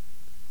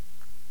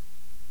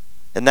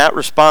 And that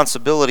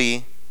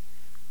responsibility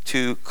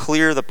to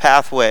clear the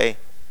pathway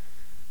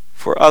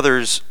for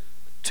others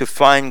to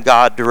find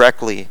God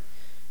directly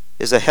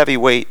is a heavy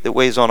weight that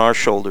weighs on our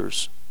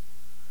shoulders.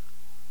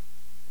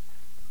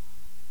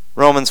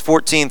 Romans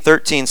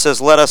 14:13 says,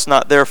 let us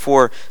not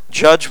therefore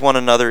judge one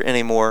another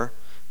anymore,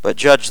 but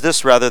judge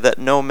this rather, that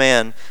no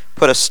man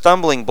put a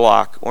stumbling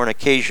block or an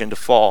occasion to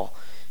fall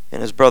in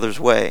his brother's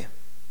way.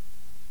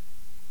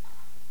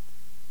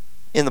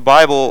 In the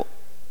Bible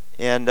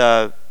and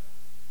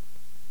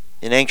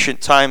in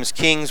ancient times,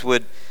 kings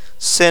would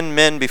send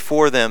men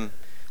before them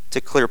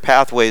to clear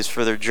pathways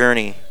for their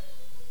journey,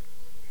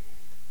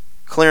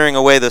 clearing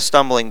away the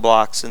stumbling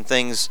blocks and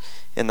things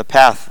in the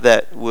path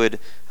that would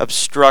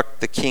obstruct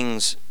the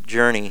king's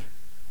journey.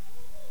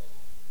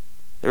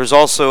 There's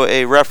also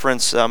a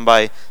reference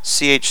by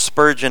C.H.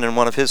 Spurgeon in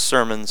one of his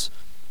sermons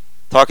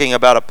talking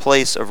about a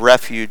place of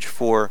refuge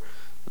for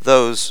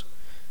those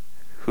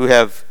who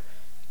have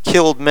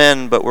killed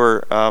men but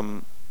were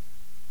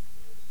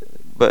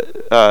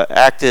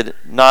acted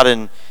not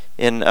in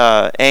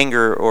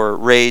anger or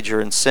rage or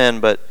in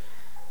sin, but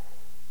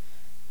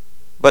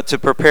to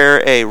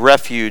prepare a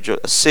refuge,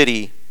 a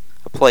city,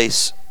 a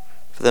place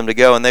for them to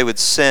go. And they would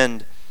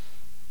send,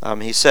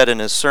 he said in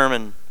his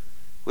sermon,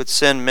 would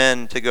send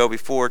men to go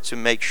before to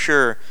make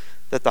sure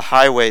that the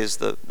highways,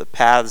 the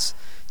paths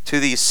to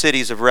these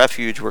cities of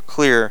refuge were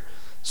clear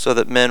so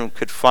that men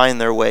could find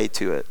their way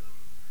to it.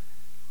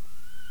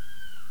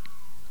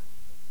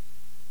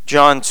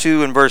 John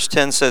 2 and verse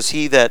 10 says,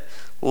 he that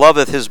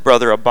loveth his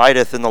brother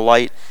abideth in the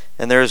light,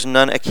 and there is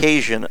none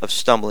occasion of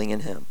stumbling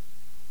in him.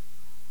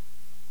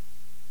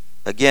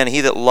 Again,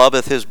 he that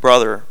loveth his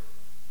brother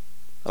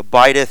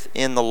abideth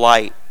in the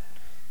light,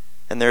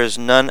 and there is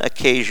none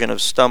occasion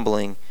of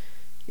stumbling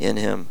in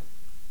him.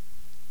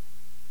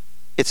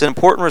 It's an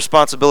important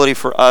responsibility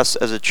for us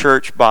as a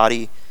church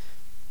body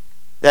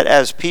that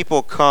as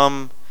people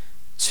come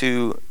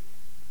to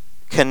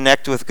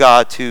connect with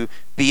God, to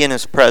be in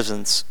his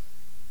presence,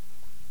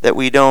 that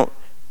we don't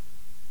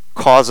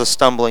cause a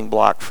stumbling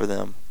block for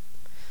them,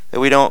 that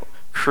we don't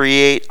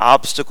create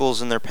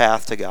obstacles in their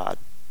path to God.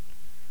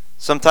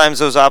 Sometimes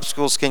those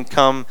obstacles can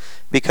come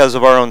because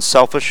of our own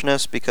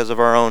selfishness, because of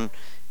our own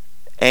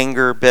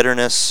anger,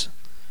 bitterness,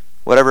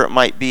 whatever it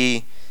might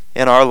be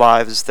in our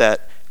lives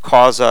that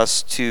cause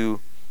us to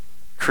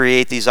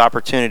create these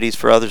opportunities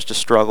for others to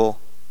struggle.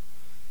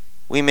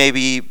 We may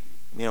be,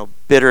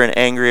 bitter and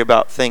angry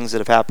about things that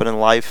have happened in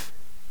life.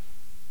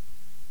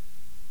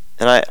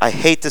 And I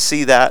hate to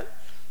see that,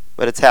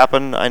 but it's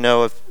happened. I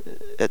know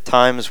at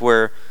times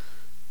where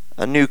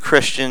a new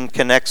Christian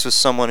connects with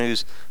someone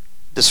who's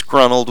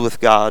disgruntled with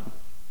God.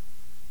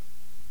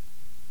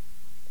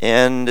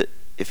 And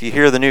if you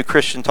hear the new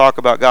Christian talk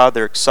about God,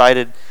 they're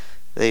excited.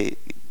 They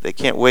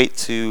can't wait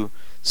to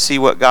see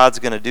what God's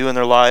going to do in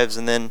their lives.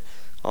 And then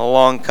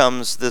along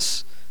comes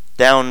this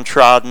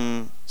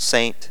downtrodden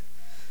saint.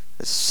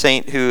 This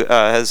saint who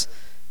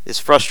is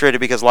frustrated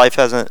because life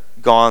hasn't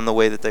gone the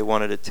way that they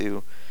wanted it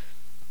to.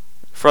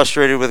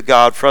 Frustrated with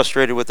God,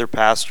 frustrated with their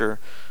pastor,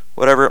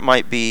 whatever it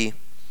might be,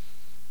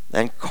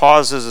 and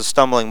causes a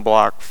stumbling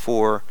block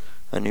for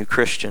a new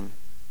Christian.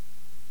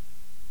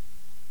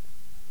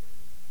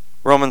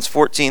 Romans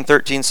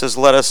 14:13 says,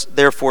 Let us not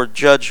therefore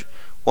judge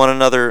one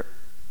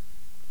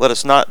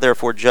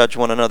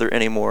another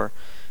anymore,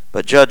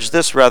 but judge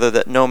this rather,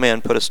 that no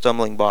man put a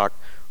stumbling block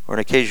or an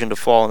occasion to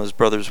fall in his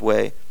brother's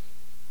way.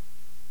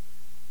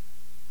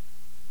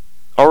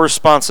 Our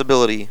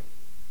responsibility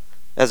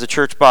as a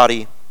church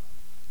body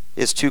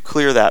is to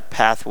clear that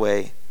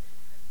pathway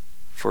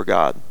for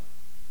God.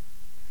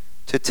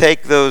 To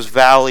take those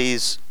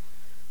valleys,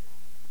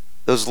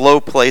 those low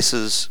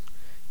places,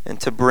 and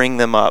to bring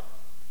them up.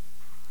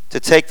 To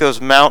take those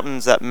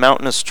mountains, that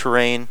mountainous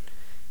terrain,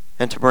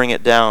 and to bring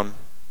it down.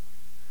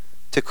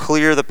 To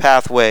clear the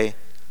pathway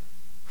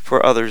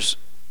for others'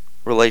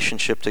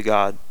 relationship to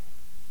God.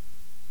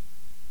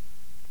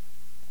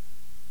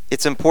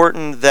 It's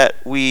important that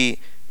we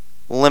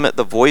limit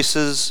the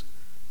voices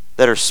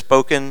that are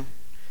spoken,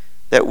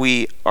 that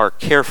we are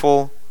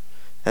careful,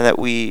 and that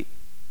we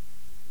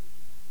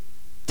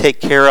take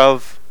care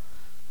of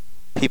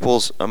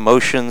people's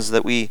emotions,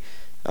 that we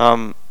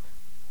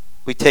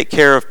take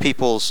care of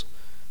people's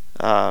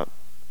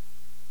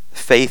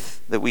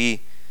faith, that we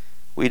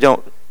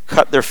don't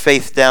cut their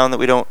faith down, that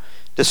we don't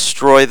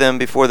destroy them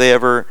before they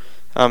ever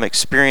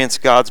experience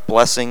God's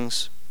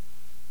blessings.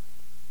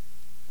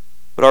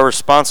 But our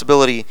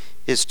responsibility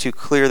is to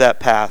clear that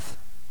path.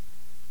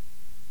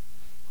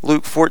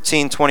 Luke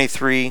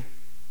 14:23,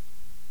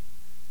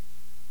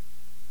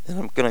 and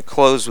I'm going to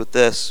close with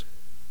this.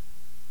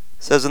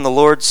 It says, And the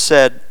Lord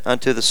said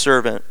unto the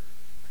servant,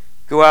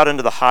 Go out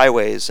into the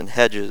highways and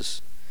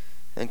hedges,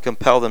 and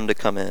compel them to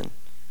come in,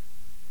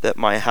 that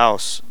my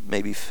house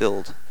may be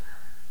filled.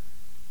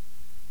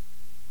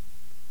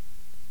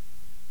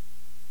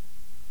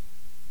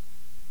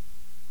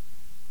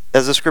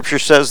 As the scripture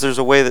says, there's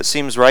a way that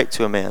seems right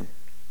to a man.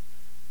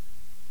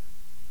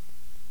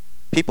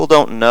 People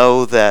don't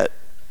know that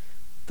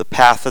the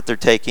path that they're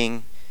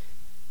taking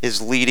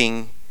is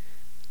leading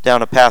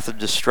down a path of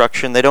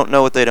destruction. They don't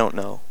know what they don't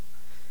know.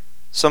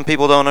 Some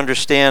people don't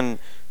understand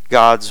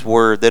God's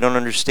word. They don't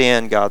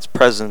understand God's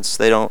presence.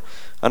 They don't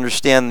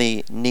understand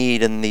the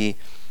need and the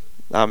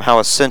how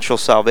essential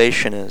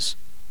salvation is.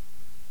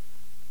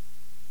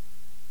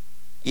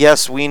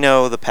 Yes, we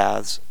know the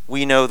paths.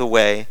 We know the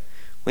way.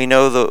 We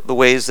know the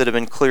ways that have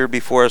been cleared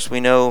before us.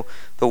 We know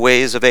the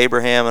ways of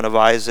Abraham and of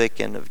Isaac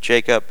and of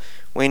Jacob.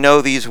 We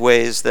know these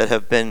ways that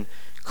have been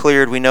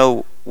cleared. We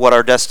know what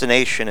our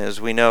destination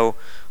is. We know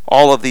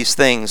all of these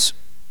things.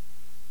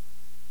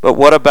 But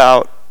what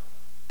about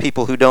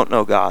people who don't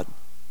know God?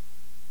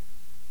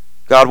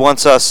 God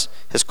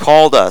has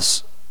called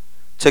us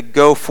to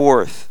go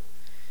forth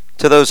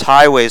to those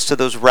highways, to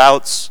those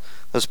routes,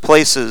 those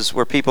places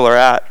where people are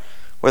at,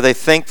 where they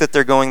think that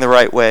they're going the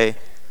right way.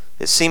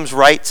 It seems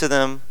right to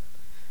them.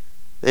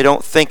 They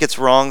don't think it's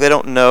wrong. They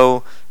don't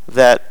know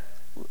that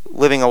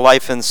living a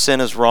life in sin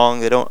is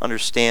wrong. They don't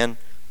understand.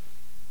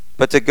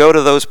 But to go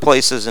to those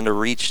places and to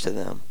reach to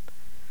them,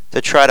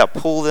 to try to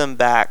pull them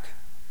back,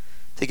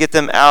 to get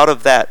them out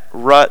of that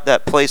rut,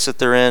 that place that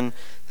they're in,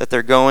 that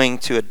they're going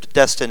to a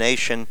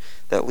destination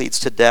that leads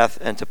to death,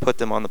 and to put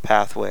them on the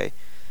pathway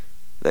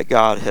that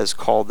God has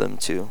called them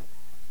to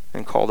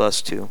and called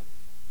us to.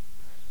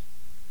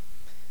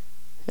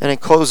 And in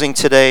closing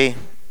today,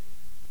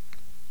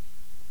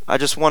 I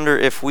just wonder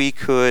if we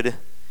could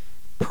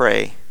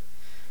pray.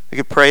 We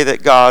could pray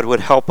that God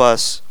would help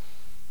us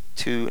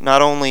to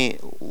not only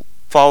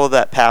follow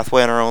that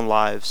pathway in our own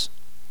lives,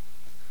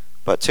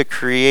 but to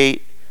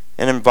create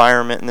an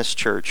environment in this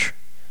church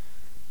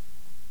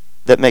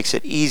that makes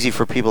it easy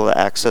for people to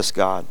access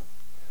God.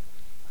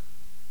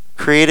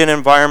 Create an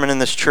environment in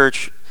this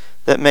church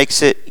that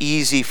makes it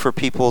easy for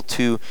people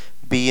to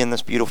be in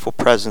this beautiful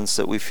presence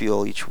that we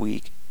feel each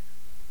week.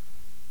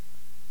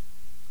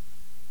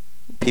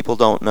 People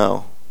don't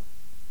know.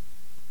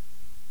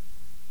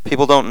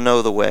 People don't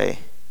know the way,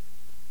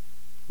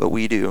 but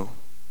we do.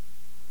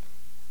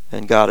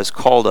 And God has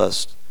called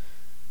us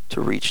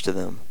to reach to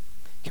them.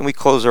 Can we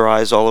close our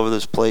eyes all over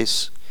this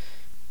place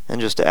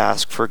and just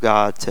ask for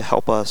God to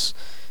help us?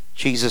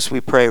 Jesus,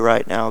 we pray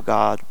right now,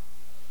 God,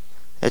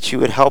 that you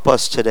would help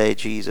us today,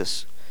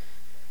 Jesus.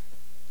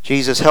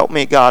 Jesus, help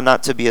me, God,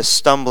 not to be a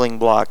stumbling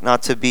block,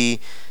 not to be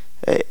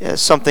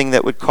something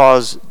that would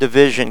cause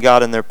division,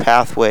 God, in their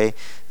pathway,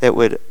 that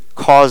would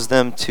cause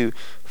them to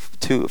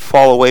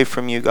fall away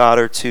from you, God,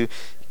 or to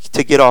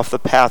get off the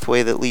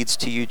pathway that leads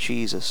to you,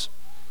 Jesus.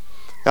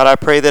 God, I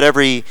pray that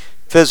every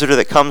visitor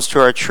that comes to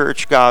our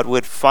church, God,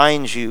 would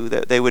find you,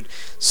 that they would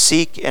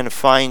seek and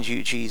find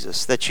you,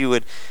 Jesus, that you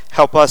would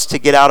help us to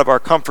get out of our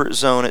comfort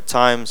zone at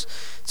times,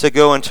 to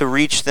go and to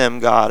reach them,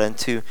 God, and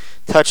to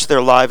touch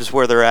their lives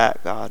where they're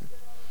at, God.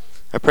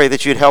 I pray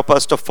that you'd help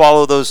us to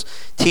follow those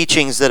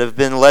teachings that have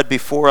been led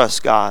before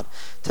us, God,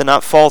 to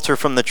not falter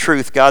from the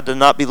truth, God, to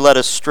not be led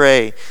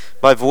astray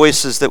by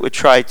voices that would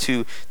try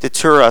to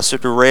deter us or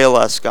derail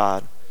us,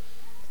 God.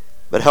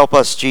 But help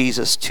us,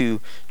 Jesus,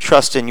 to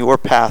trust in your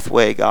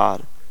pathway,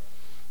 God.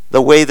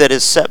 The way that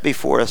is set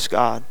before us,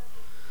 God.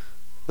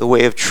 The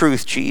way of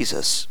truth,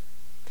 Jesus.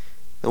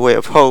 The way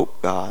of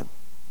hope, God.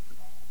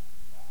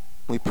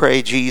 We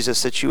pray,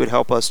 Jesus, that you would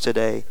help us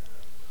today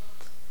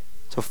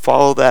to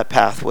follow that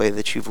pathway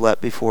that you've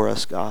let before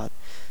us, God.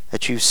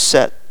 That you've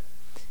set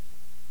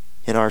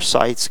in our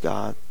sights,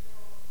 God.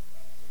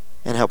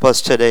 And help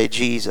us today,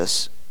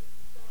 Jesus,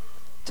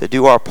 to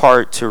do our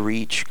part to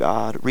reach,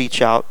 God.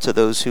 Reach out to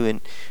those who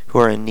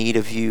are in need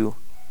of you.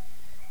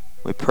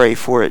 We pray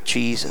for it,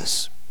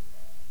 Jesus.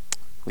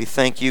 We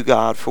thank you,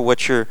 God, for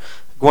what you're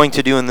going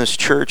to do in this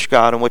church,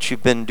 God, and what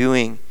you've been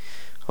doing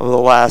over the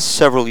last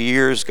several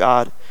years,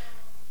 God.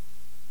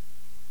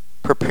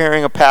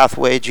 Preparing a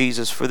pathway,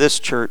 Jesus, for this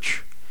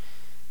church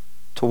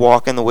to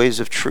walk in the ways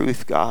of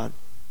truth, God.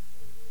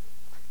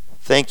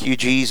 Thank you,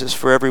 Jesus,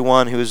 for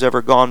everyone who has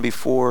ever gone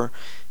before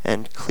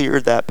and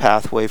cleared that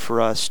pathway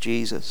for us,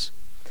 Jesus.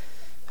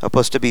 Help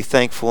us to be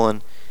thankful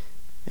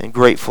and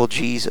grateful,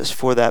 Jesus,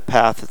 for that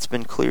path that's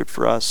been cleared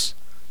for us.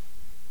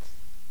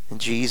 In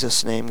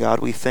Jesus' name, God,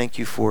 we thank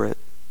you for it.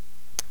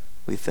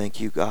 We thank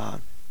you,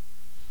 God.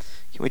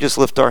 Can we just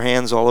lift our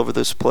hands all over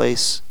this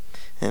place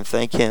and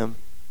thank him?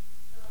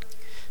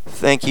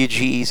 Thank you,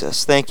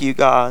 Jesus. Thank you,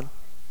 God.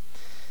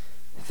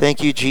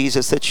 Thank you,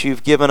 Jesus, that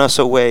you've given us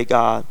a way,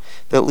 God,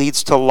 that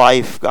leads to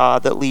life,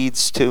 God, that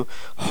leads to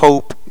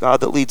hope, God,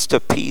 that leads to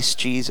peace,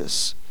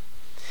 Jesus.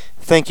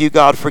 Thank you,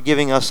 God, for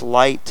giving us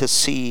light to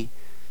see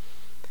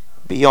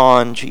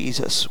beyond,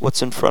 Jesus,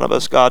 what's in front of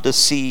us, God, to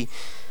see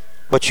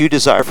what you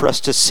desire for us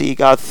to see.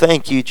 God,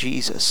 thank you,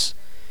 Jesus,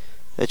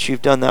 that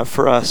you've done that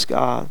for us,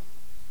 God.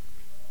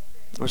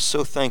 We're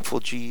so thankful,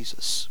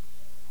 Jesus.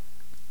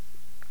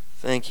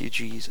 Thank you,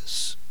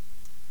 Jesus.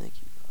 Thank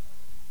you.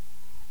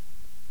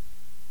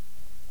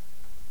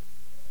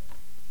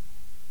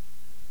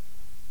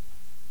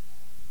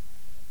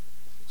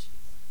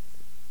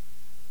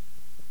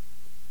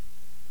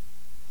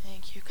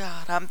 Thank you,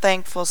 God. I'm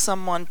thankful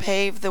someone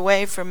paved the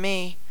way for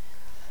me